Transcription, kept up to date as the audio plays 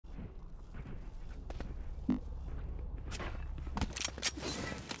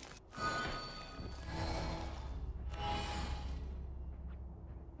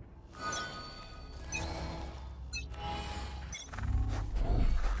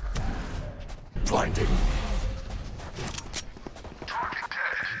Blinding.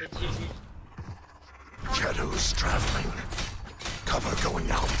 Shadows traveling. Cover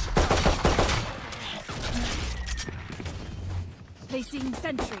going out. Placing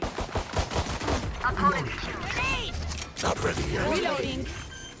sentry. Grenade! Not ready yet. Reloading.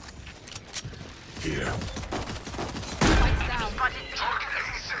 Here. Lights down.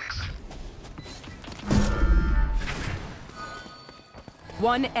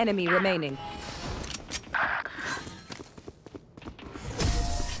 One enemy remaining.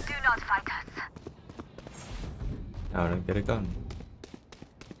 Do not fight us. Now I don't get a gun.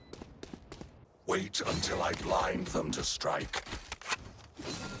 Wait until I blind them to strike.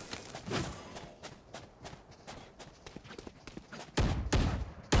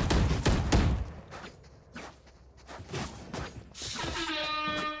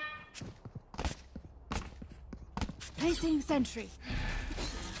 Placing sentry.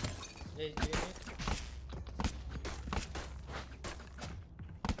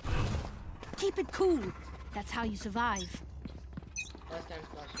 Keep it cool. That's how you survive.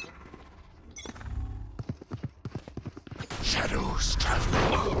 Shadows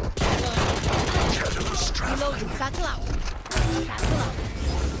traveling. Shadows traveling. Reloading. Satchel out. Satchel out.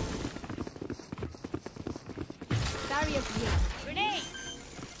 Barrier here. Grenade.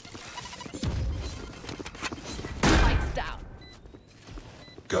 Lights down.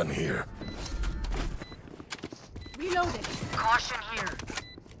 Gun here. Reloading. Caution here.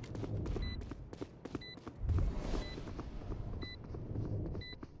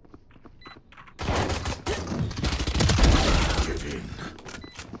 Give in.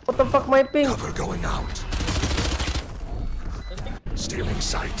 What the fuck, my ping? Cover going out. Stealing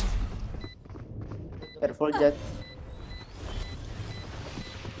sight. Careful, Jet.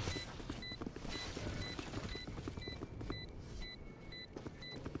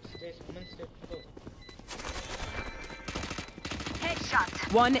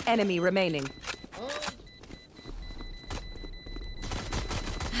 Headshot. One enemy remaining.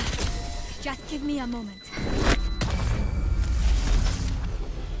 Just give me a moment.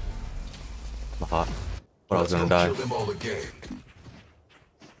 I thought I was gonna die. Kill them all again.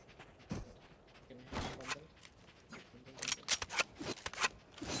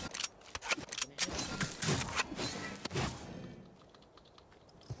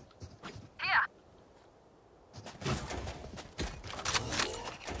 Here.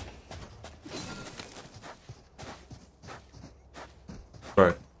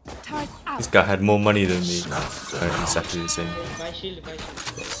 Bro, Turret out. this guy had more money than me. Exactly the same. My shield, my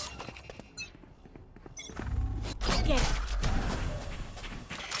shield. Get it.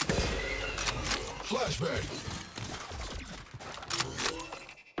 Flashbang.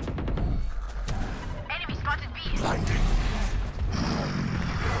 Enemy spotted B. Blinding.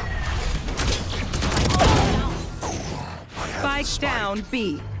 Spike down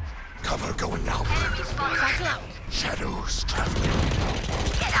B. Cover going out. Enemy spotted. Satchel out. Shadows traveling.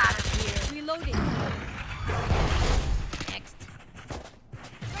 Get out of here. Reloading. Next.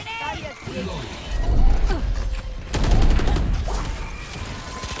 Barrier here.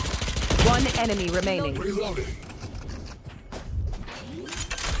 One enemy remaining. Reloading.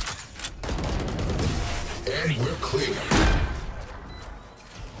 And we're clear.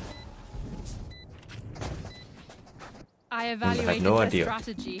 I evaluated no their idea.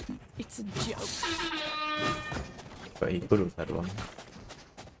 strategy. It's a joke. But he could have had one.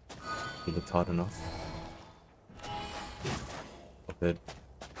 He looked hard enough. Good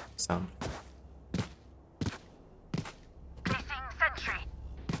sound. Placing sentry.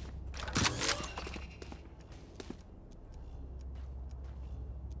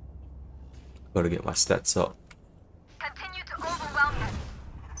 Gotta get my stats up. Continue to overwhelm them.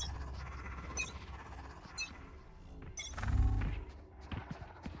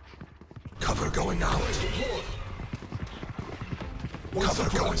 Cover going out.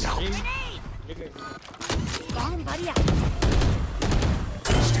 Cover going out. Bomb buddy out.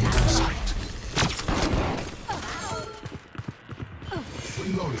 Stealing sight.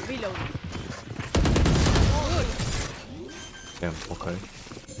 Reloading. Reloading. Damn, okay.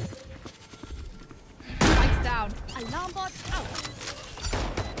 Lights down. Alarm bot out.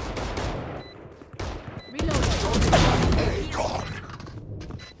 Reloading. A gone.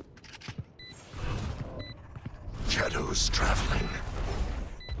 Shadows traveling.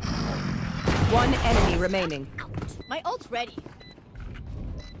 One enemy remaining. My ult's ready.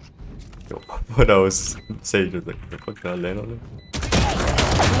 Yo, what I was saying was like, the fuck can I land on him?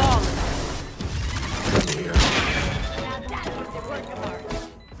 Long. Here.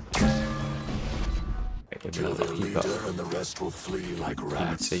 Okay, Kill the keep leader up. and the rest will flee like He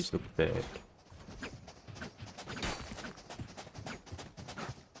rats. saves the bag.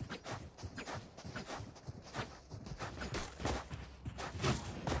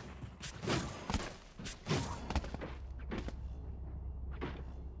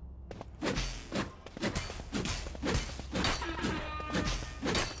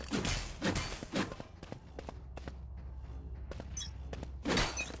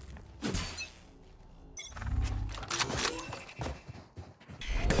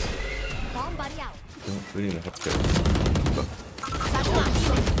 Somebody out. Don't really know how to go. Satchel out.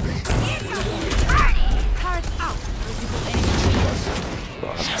 Turret out.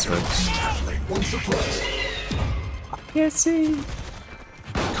 But I'm supposed Traveling. One suppressed. can't see.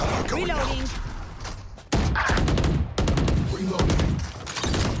 Cover going Reloading. out. Reloading.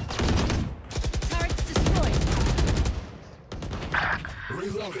 Turret destroyed.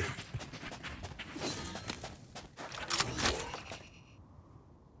 Reloading.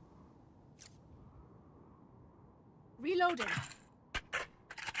 Reloading.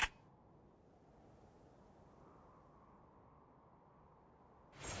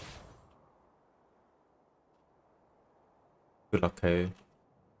 Good luck, hey.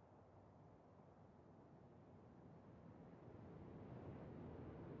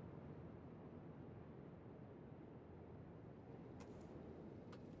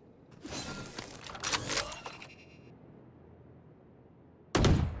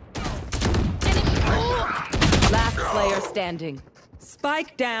 Last player standing.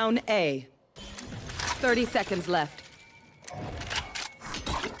 Spike down A. 30 seconds left.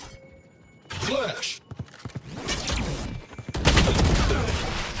 Flash.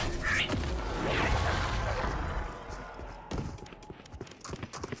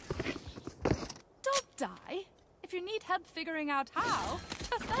 Don't die. If you need help figuring out how,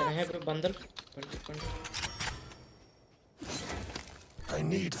 just Can I ask. have a bundle? Bundle. I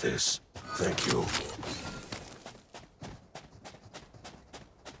need this. Thank you.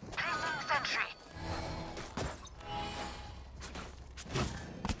 Placing sentry.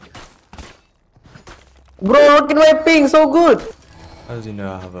 Bro, look at my ping, so good. How does he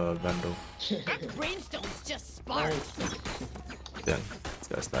know I have a vandal? Brainstone's just sparks. Then this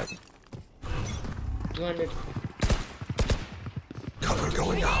guy's like 200. Cover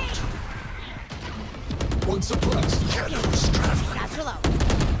going out. One suppressed. Shadows traveling. Satchel out.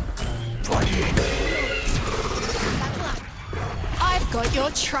 Flying. Satchel out. I've got your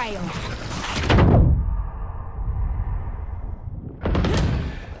trail.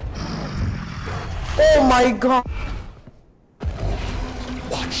 Oh my god.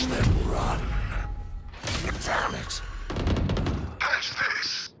 Watch them run. Damn it. Catch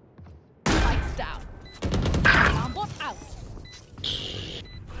this. Lights down. Alarm bot out.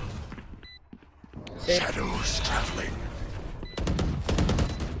 Shadows traveling.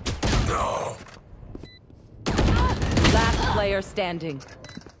 No. Last player standing.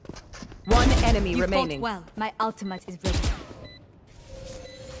 One enemy You remaining. fought well. My ultimate is ready.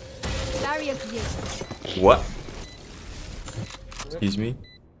 Barrier created. what? Excuse me?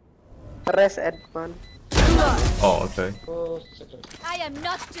 Press advance. Oh, okay. Oh, second. I am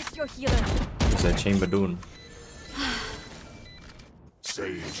not just your healer. It's a chamber doon.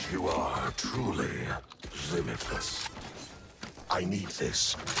 Sage, you are truly limitless. I need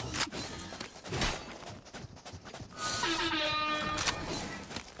this.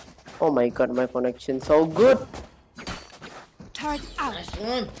 Oh my god, my connection so good. Turret out. Nice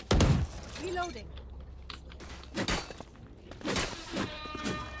one. Reloading.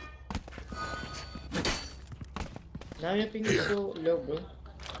 Now your ping is so low, bro.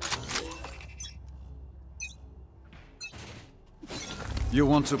 You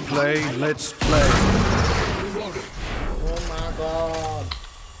want to play? Let's play. Oh my god.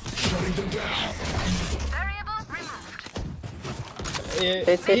 Shutting them down. Variable removed.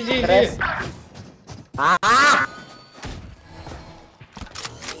 It's Easy, press. easy.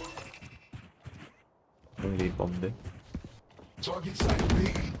 Only bombed it. Target site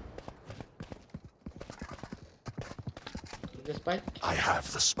B. The spike. I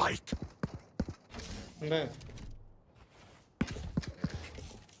have the spike. No.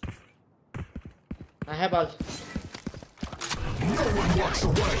 I have ult. No one walks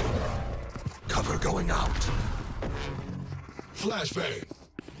away. Cover going out. Flashbang.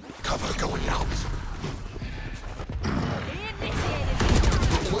 Cover going out.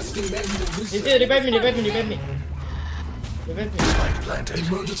 Requesting manual reset. Easy, revive me, revive me, revive me. Revive me. Spike planted.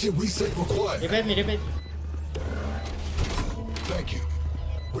 Emergency reset required. Revive me, revive me. Thank you.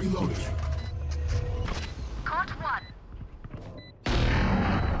 Reloading. Caught one.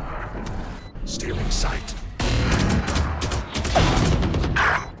 Stealing sight.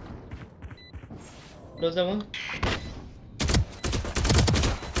 Close the one.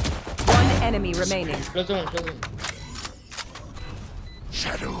 One enemy remaining. Close the one, close the one.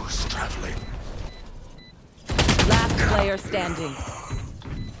 Shadows traveling. Last player standing.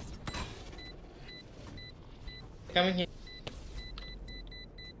 Coming here.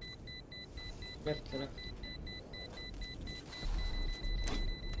 Left, left.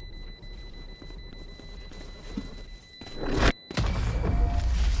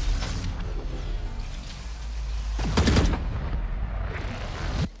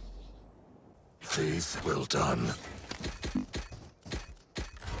 Underneath. Well done.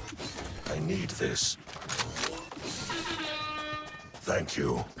 I need this. Thank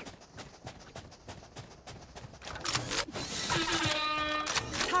you.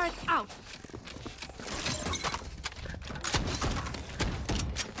 Turret out.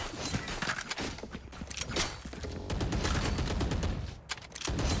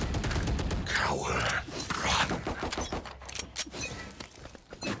 Coward. Run.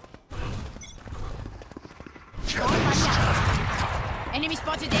 Shadows traveling. Enemy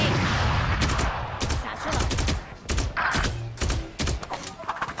spotted A. Satchel up.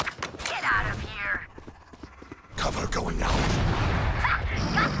 Get out of here. Cover going out.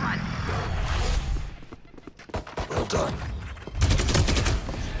 Got one. Well done.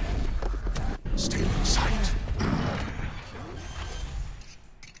 Stealing sight.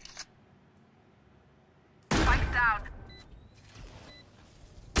 Spike down.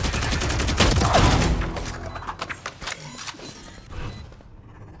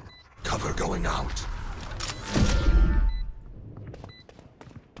 Cover going out.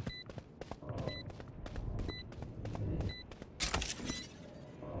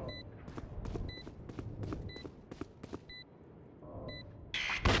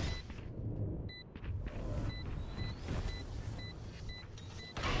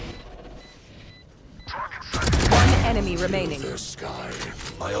 One enemy remaining. Their sky.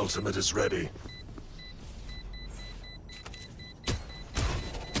 My ultimate is ready.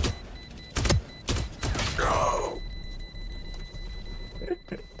 Go.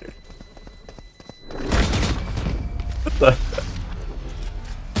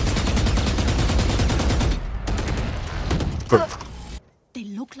 They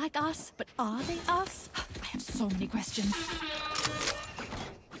look like us, but are they us? I have so many questions.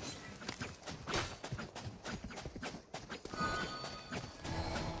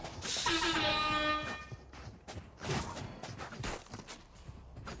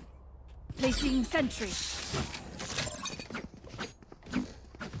 Placing sentry.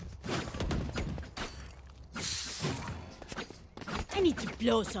 I need to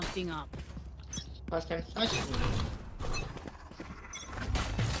blow something up. First time flash.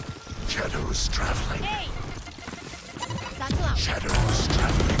 Shadows traveling. Hey! Satchel out. Shadows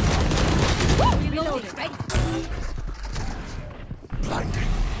traveling. Reloading. Ready? Blinding.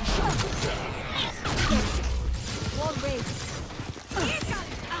 Wall raised.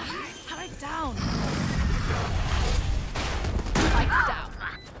 Turret down. Lights down.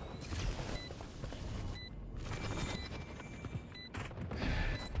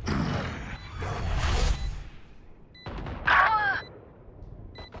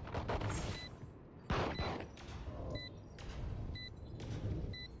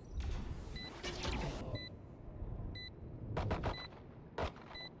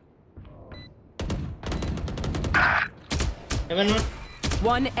 Heaven one.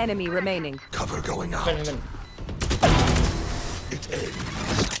 One enemy remaining. Cover going out. Heaven. It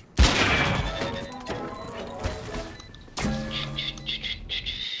ends.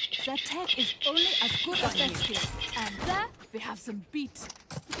 The tech is only as good as their skill. And there we have some beat.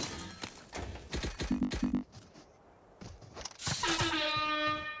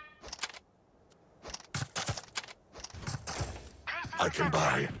 I can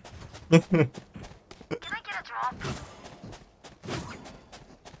buy. Can I get a drop?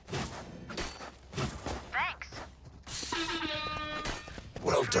 Thanks.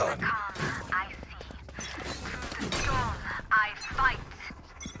 Well done. I see. Through the storm, I fight.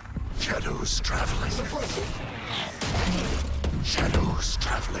 Shadows traveling. Shadows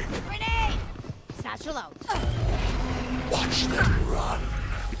traveling. Grenade! Satchel out. Watch them run.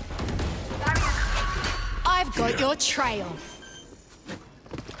 I've got your trail.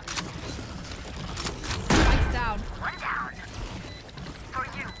 Lights down. One down. For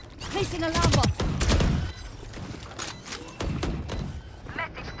you. Placing alarm bot.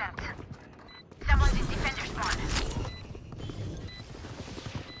 Message sent. Someone's in defender spawn.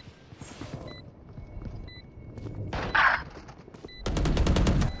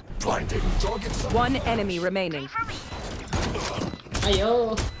 Blinding. One enemy remaining. For me.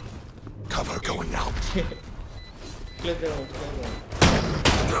 Ayo. Cover going out. Close the door.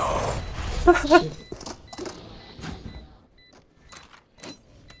 No.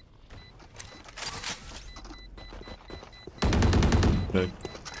 No.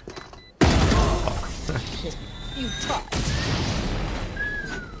 You taught.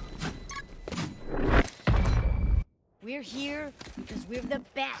 We're here because we're the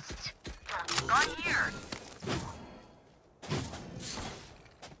best. Got here.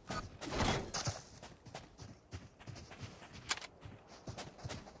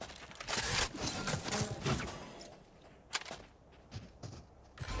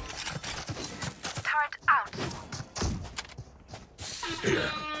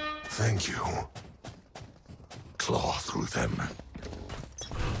 Thank you. Claw through them.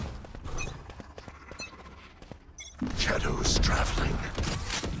 Shadows traveling.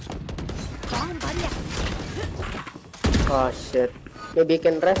 Oh shit. Maybe you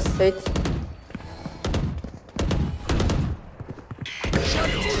can rest, Sage.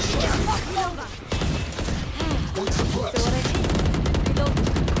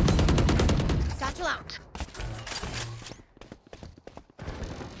 Satchel out.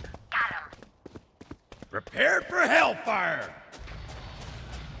 Got him. Prepare for hellfire!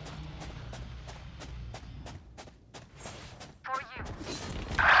 For you.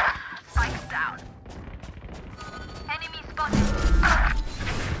 Spikes down. Enemy spotted.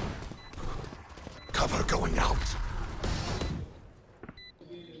 Cover going out.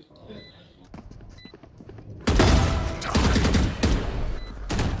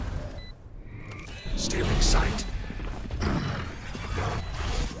 Stealing sight.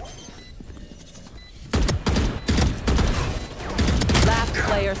 Last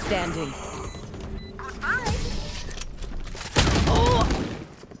player standing.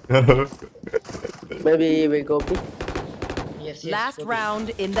 Maybe we go B. Yes. Last okay. round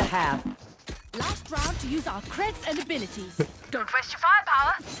in the half. Last round to use our creds and abilities. Don't waste your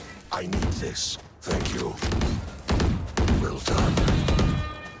firepower. I need this. Thank you. Well done.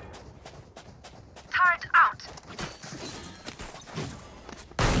 Turret out.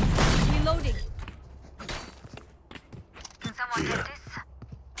 Reloading. Can someone Here. get this?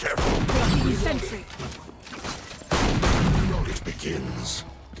 Careful. Placing sentry. It begins.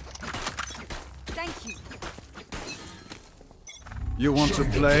 Thank you. You want to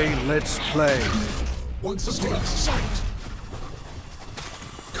play? Let's play. Once again, sight.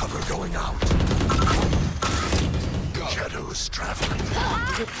 Cover going out. Shadows traveling.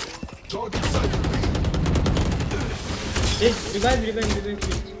 Target sight. This revive.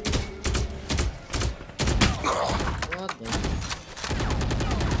 What the?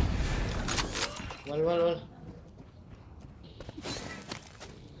 Wall.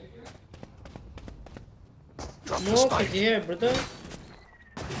 Drop the No, spike. here, brother.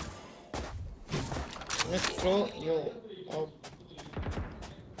 Let's throw you out.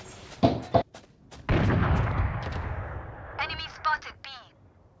 Enemy spotted B.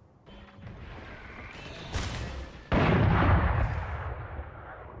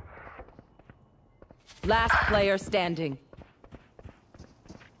 Last player standing.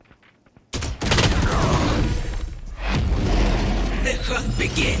 The hunt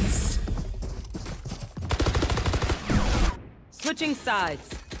begins. Switching sides.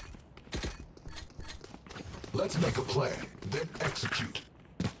 Let's make a plan, then execute.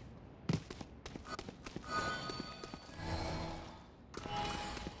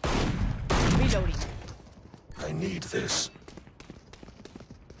 Reloading. I need this.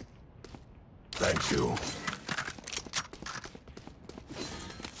 Thank you.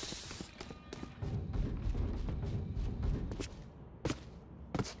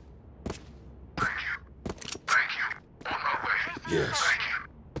 Yes.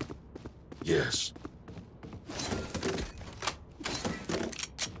 Yes.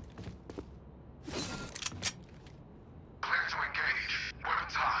 Clear to engage.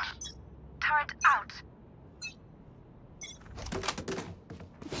 Weapons hot. Turret out.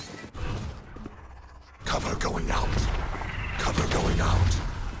 Cover going out. Cover going out.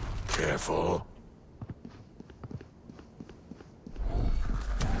 Careful.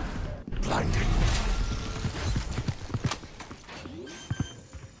 Blinding.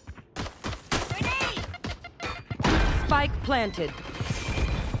 Spike planted.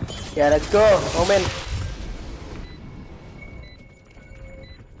 Yeah, let's go, Omen.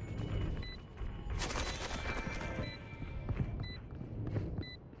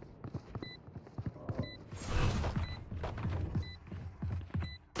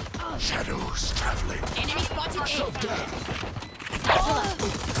 Shadows traveling. Enemy spotted Shut down.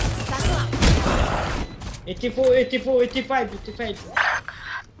 84, 85.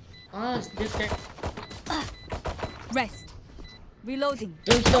 Ah, this guy. Rest. Reloading.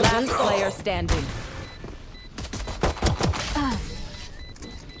 Don't stop. Last player standing.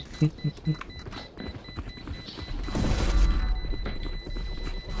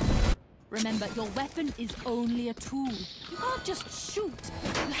 Remember, your weapon is only a tool. You can't just shoot.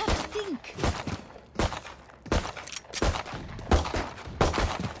 You have to think.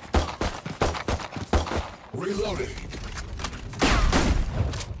 Reloading.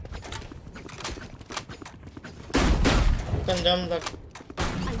 You can jump that.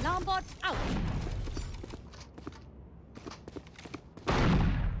 Alarm bot out.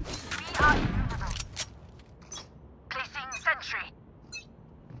 We are invisible. Placing sentry.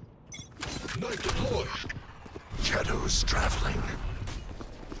 Spike deployed. Shadows traveling.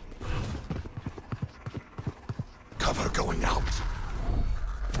 Cover going out.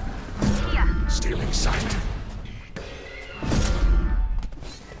 Here. Stealing sight.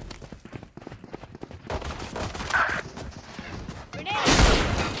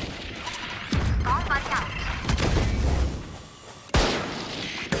 Bomb buddy out.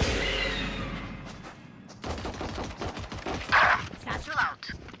 Satchel out.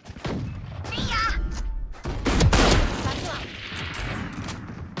 See ya. Satchel out.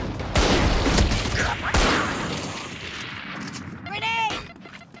 Grenade.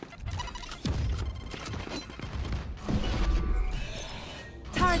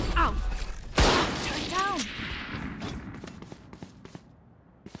 Turret out. Turn down.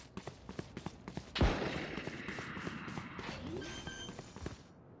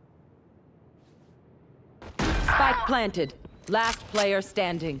 Spike planted. Last player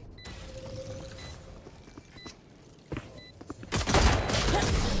standing.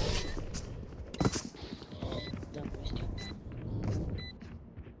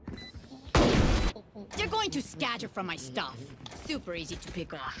 They're going to scatter from my stuff. Super easy to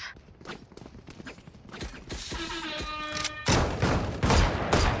pick off.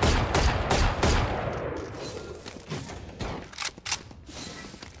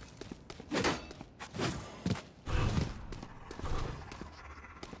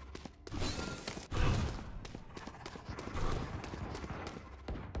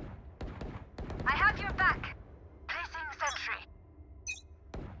 I have your back. Placing sentry.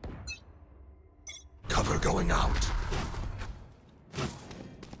 Cover going out.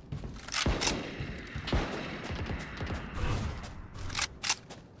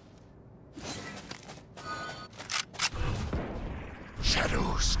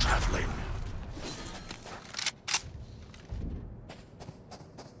 Shadows traveling.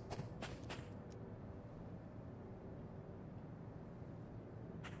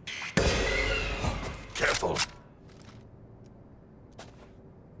 Careful.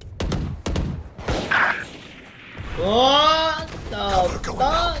 What Cover the going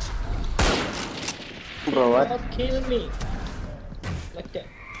fuck? out. Bro, what? Don't kill me. Like that.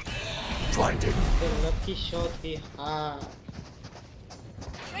 Blinding. The lucky shot he had.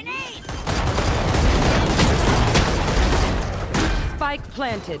 Grenade! Spike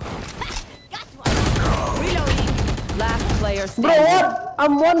planted. Got one. Reloading. Last player Bro, standing. what?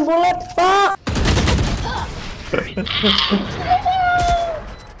 I'm one bullet. Fuck!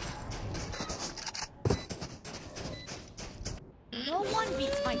 No one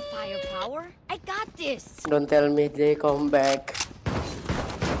beats my firepower. I got this. Don't tell me they come back.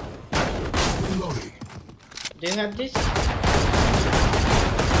 Reloading. Do you have this?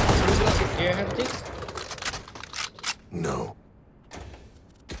 Do you have this? No.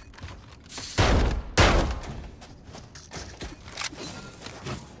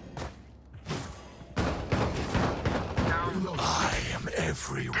 I am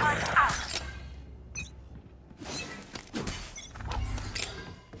everywhere.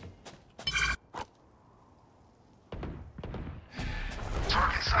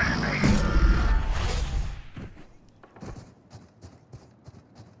 Target sighted me.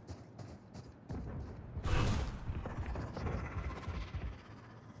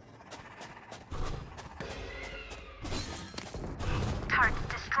 Target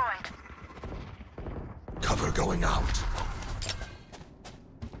destroyed. Cover going out.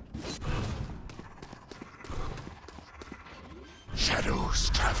 Shadows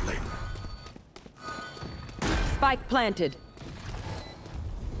traveling. Spike planted.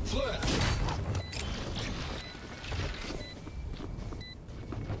 Plat.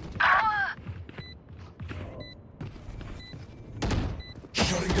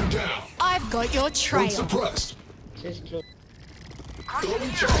 Shutting them down. I've got your trail. Suppressed. Just close.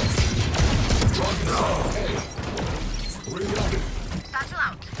 Throwing charge. Drop now. Hey. Reloading. Satchel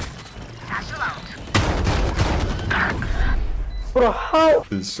out. Satchel out. Bro, how?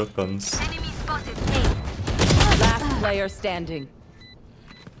 These shotguns. Enemy spotted. Last player standing.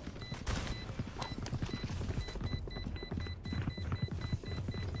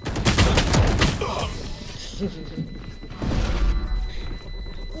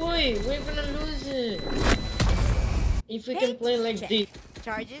 Wait, we're gonna lose it. If we can play like this.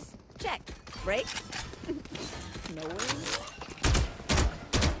 Charges? Check. Brakes? No.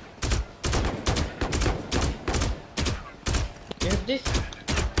 You have this?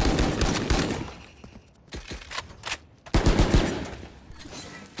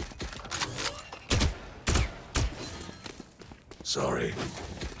 Sorry.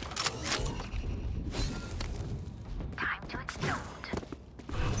 Time to explode.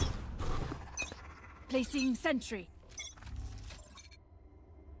 Placing sentry.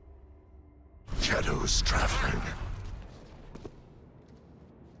 Shadows traveling.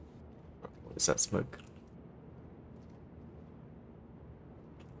 What is that smoke?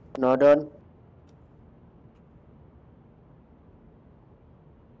 No done.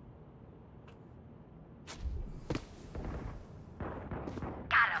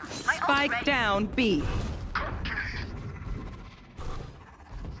 Spike down B.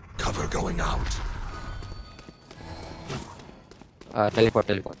 Cover going out. Teleport.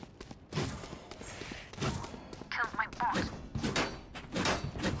 Killed my boss.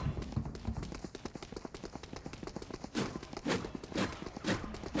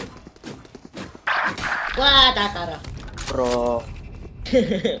 Wah, Tatara. Bro.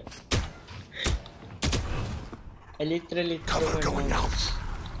 I literally threw Cover my going mouse. out.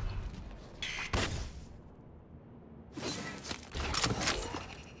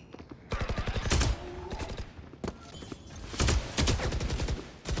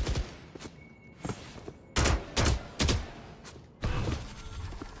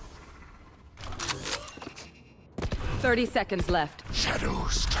 Thirty seconds left.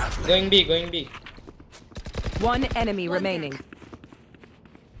 Shadows traveling. Going B. One enemy remaining.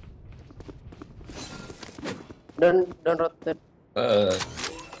 Don't rotate.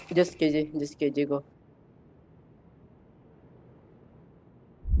 Just KJ go.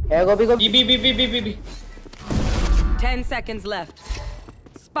 Yeah, go. B. 10 seconds left.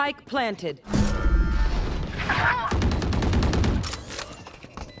 Spike planted.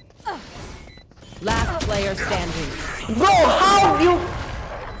 Last player standing. Bro, how you?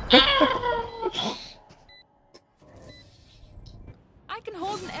 I can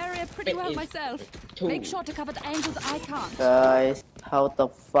hold an area pretty well myself. Make sure to cover the angles I can't. Guys, how the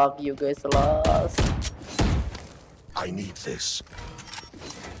fuck you guys lost? I need this.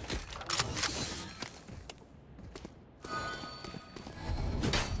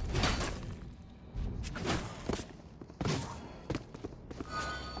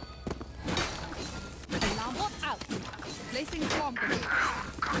 Alarm bot out. Placing swarm grenade.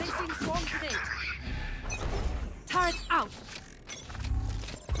 Placing swarm grenade. Turret out.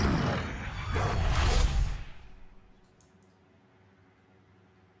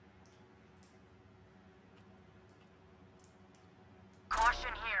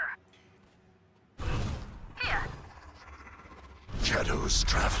 Caution here. Here. Shadows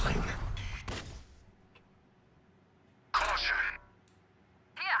traveling. Caution.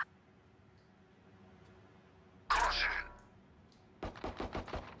 Here. Caution.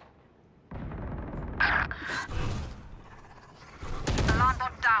 Alarm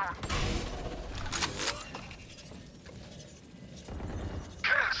bot down.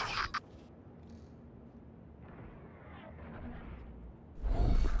 Cancelled.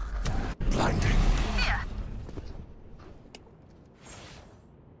 Blinding. Here.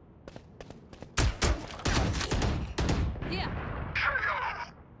 Here.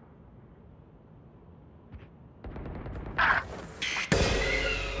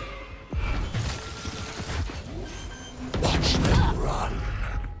 Watch them run.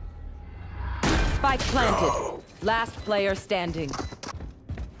 Spike planted. Last player standing.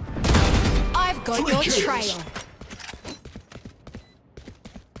 I've got your trail.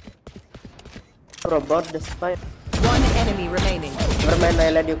 Bro, bot the spike. One enemy remaining. Never mind, I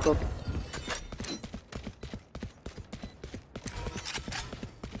let you cook.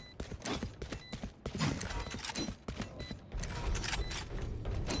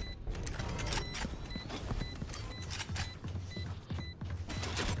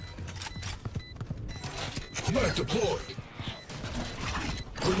 Mag deployed.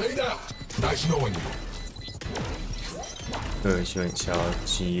 Grenade out. Nice knowing you. 个性小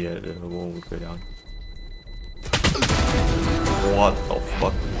鸡的人物质量。What the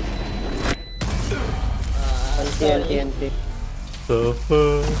fuck? Anti. The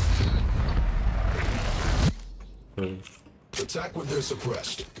fuck? Attack when they're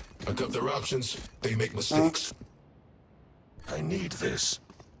suppressed. I cut their options. They make mistakes. I need this.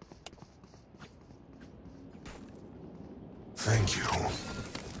 Thank you.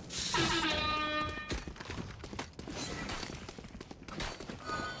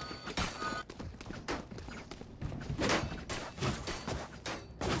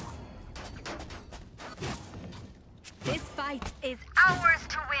 This fight is ours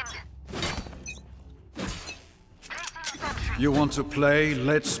to win. Placing sentry. You want to play?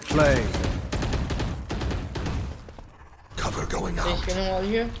 Let's play. Cover going They out. spinning wall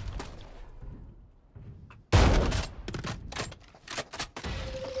here.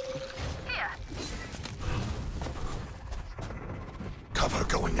 Here. Cover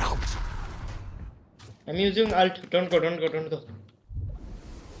going out. I'm using alt. Don't go. Here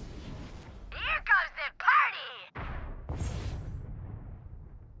comes the party!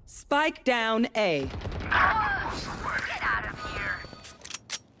 Spike down A. Get out of here!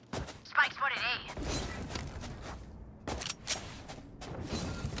 Spike spotted A.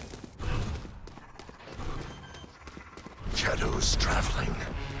 Shadows traveling.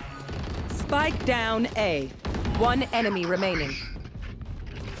 Spike down A. One enemy remaining.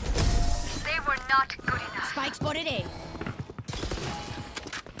 They were not good enough. Spike spotted A.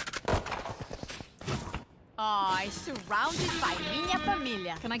 Oh, surrounded by minha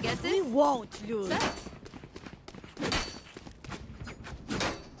família. Can I get this? We won't lose. Sex?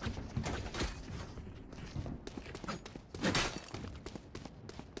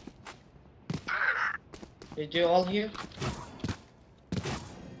 Did you all here?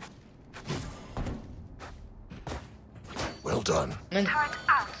 Well done. Man, Turret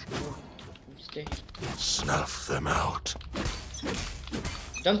out. stay. Snuff them out.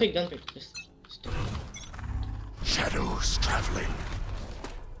 Don't pick. Just stay. Shadows traveling.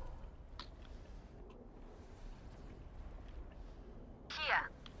 Here.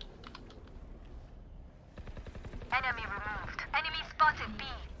 Enemy removed. Enemy spotted B.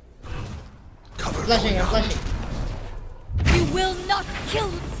 Cover Flashing. going I'm out. flashing. You will not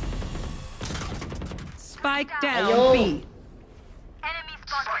kill. Spike down Ayo. B. Enemy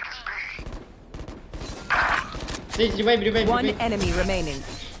spotted B. Please revive. One enemy remaining.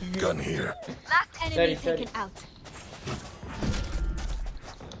 Gun here. Last enemy 30. taken out.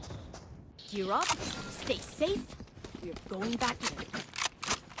 Gear up. Stay safe. We're going back in.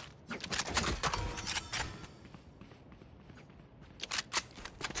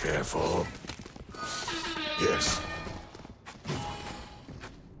 Careful. Yes.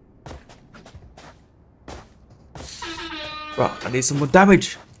 Bro, I need some more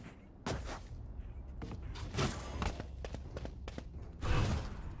damage.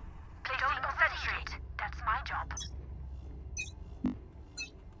 Don't concentrate. That's my job.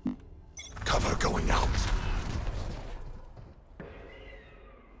 Cover going out.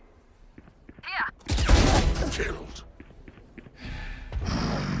 Here. Killed.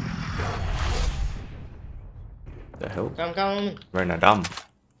 The hell? Come on. Rena dumb.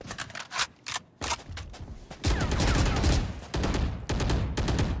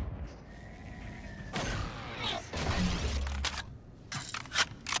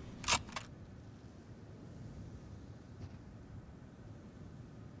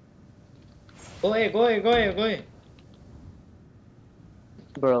 Go away.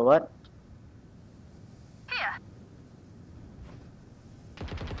 Bro, what? Here.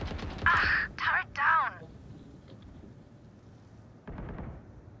 Turret down.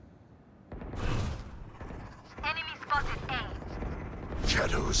 Enemy spotted A.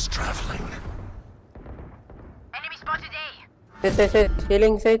 Shadows traveling. Enemy spotted A. Sage.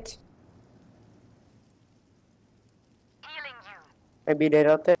 Healing, Sage. Healing you. Maybe they're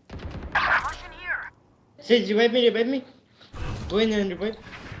out there. Caution here. Sage, revive me. Go in and revive.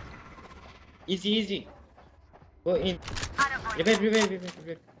 Easy. Go in. Unavoidable.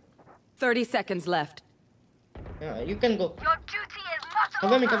 Revive. 30 seconds left. You can go. Your duty is not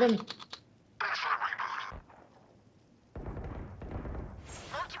Cover over. me.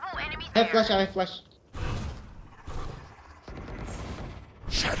 Multiple enemies I have there. flash.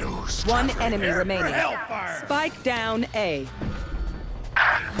 Shadows One traveling. enemy remaining. Spike down A.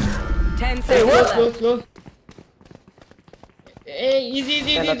 10 Hey, seconds what? left. Close. Hey,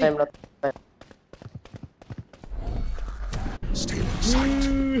 easy. Not time. Still in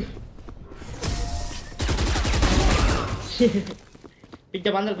sight. Pick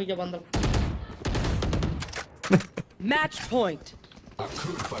the bundle. Match point. I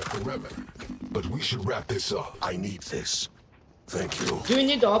could fight forever, but we should wrap this up. I need this. Thank you. Do you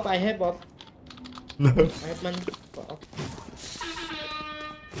need op? I have op. No. I have money for op.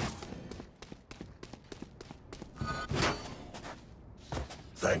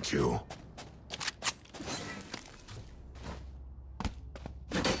 Thank you.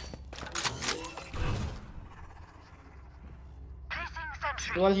 Placing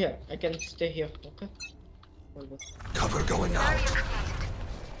sentry. You all here. I can stay here. Okay. Cover going out.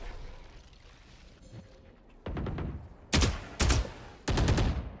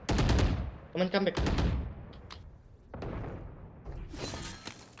 Come back.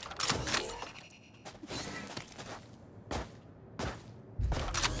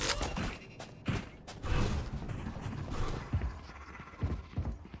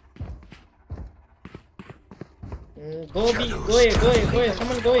 Go B. Go away.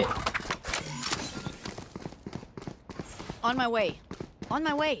 Someone go away. On my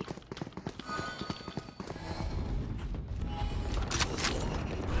way.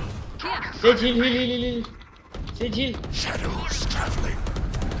 Here. Sage heal. Sage heal. Shadows traveling.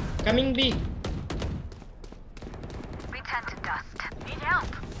 Coming B. We tend to dust. Need help.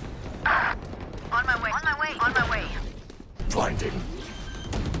 On my way. Blinding.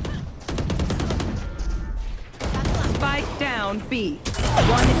 Spike down B.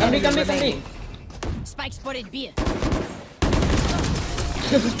 One enemy remaining. Spike spotted B.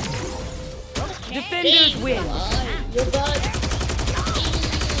 Defenders win. You're bad.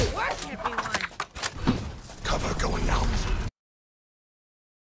 Work, everyone. Cover going out.